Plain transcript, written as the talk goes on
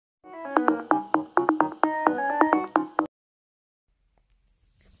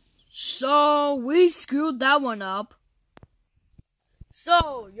well, we screwed that one up.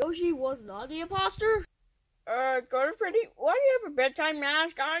 So, Yoshi was not the imposter? Gordon Freddy, why do you have a bedtime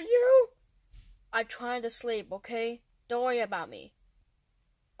mask on you? I'm trying to sleep, okay? Don't worry about me.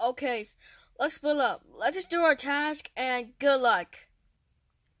 Okay, let's split up. Let's just do our task and good luck.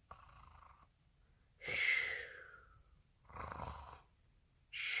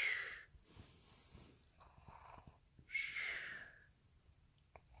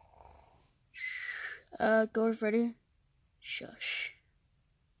 Gordon Freddy. Shush.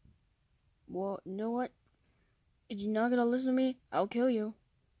 Well, you know what? If you're not gonna listen to me, I'll kill you.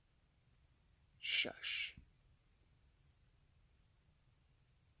 Shush.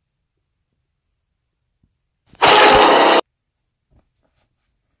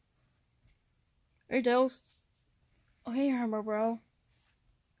 Hey, Tails. Oh, hey, Hammer, bro.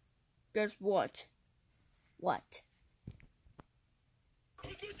 Guess what? What?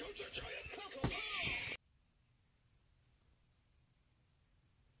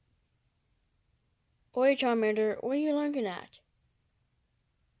 Oh, hey, Charmander, what are you looking at?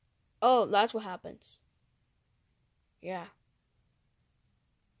 Oh, that's what happens. Yeah.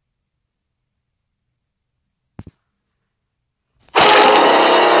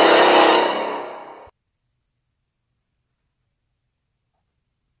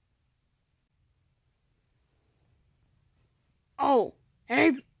 Oh,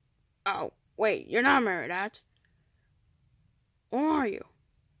 hey. Oh, wait, you're not married, at? Or are you?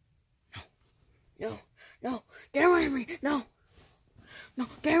 No, no, get away from me, no. No,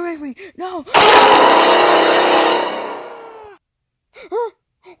 get away from me, no. What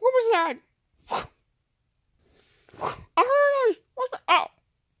was that? I heard a noise. What's that? Oh.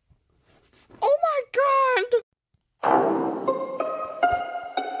 Oh my god.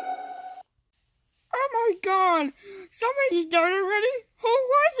 Oh my god. Somebody's died already? Who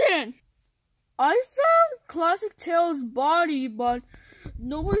was it? I found Classic Tails' body, but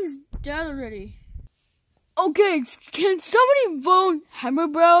nobody's dead already. Okay, can somebody vote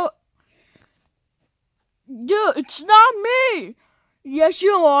Hammerbro? Dude, it's not me! Yes,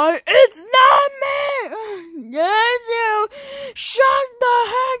 you are. It's not me! Yes, you! Shut the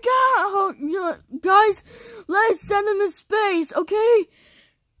heck up! Oh, guys, let's send him to space, okay?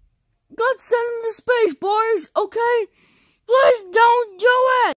 Let's send him to space, boys, okay? Please don't do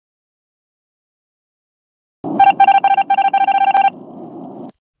it!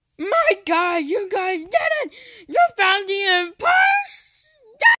 My god, you guys did it! You found the imposter!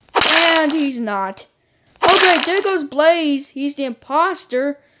 And he's not. Okay, there goes Blaze. He's the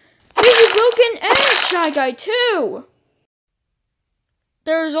imposter. He's a broken and Shy Guy too.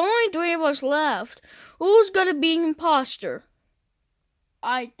 There's only 3 of us left. Who's gonna be an imposter?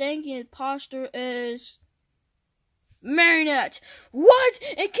 I think the imposter is Marionette. What?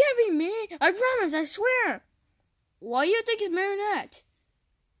 It can't be me. I promise, I swear. Why do you think it's Marionette?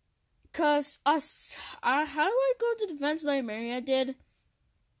 Cause how do I go to the defense like Marionette did?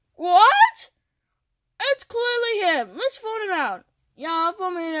 What? It's clearly him. Let's vote him out. Yeah, I'll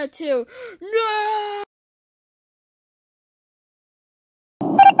vote Marionette too. No!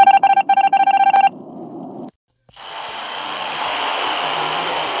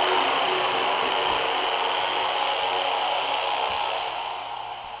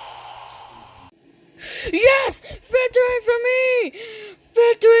 Yes! Victory for me!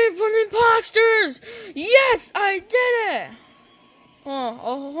 Victory for the imposters! Yes, I did it! Oh,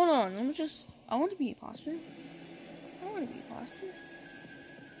 hold on. I want to be imposter.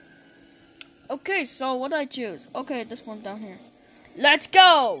 Okay, so what do I choose? Okay, this one down here. Let's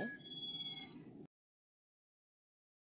go!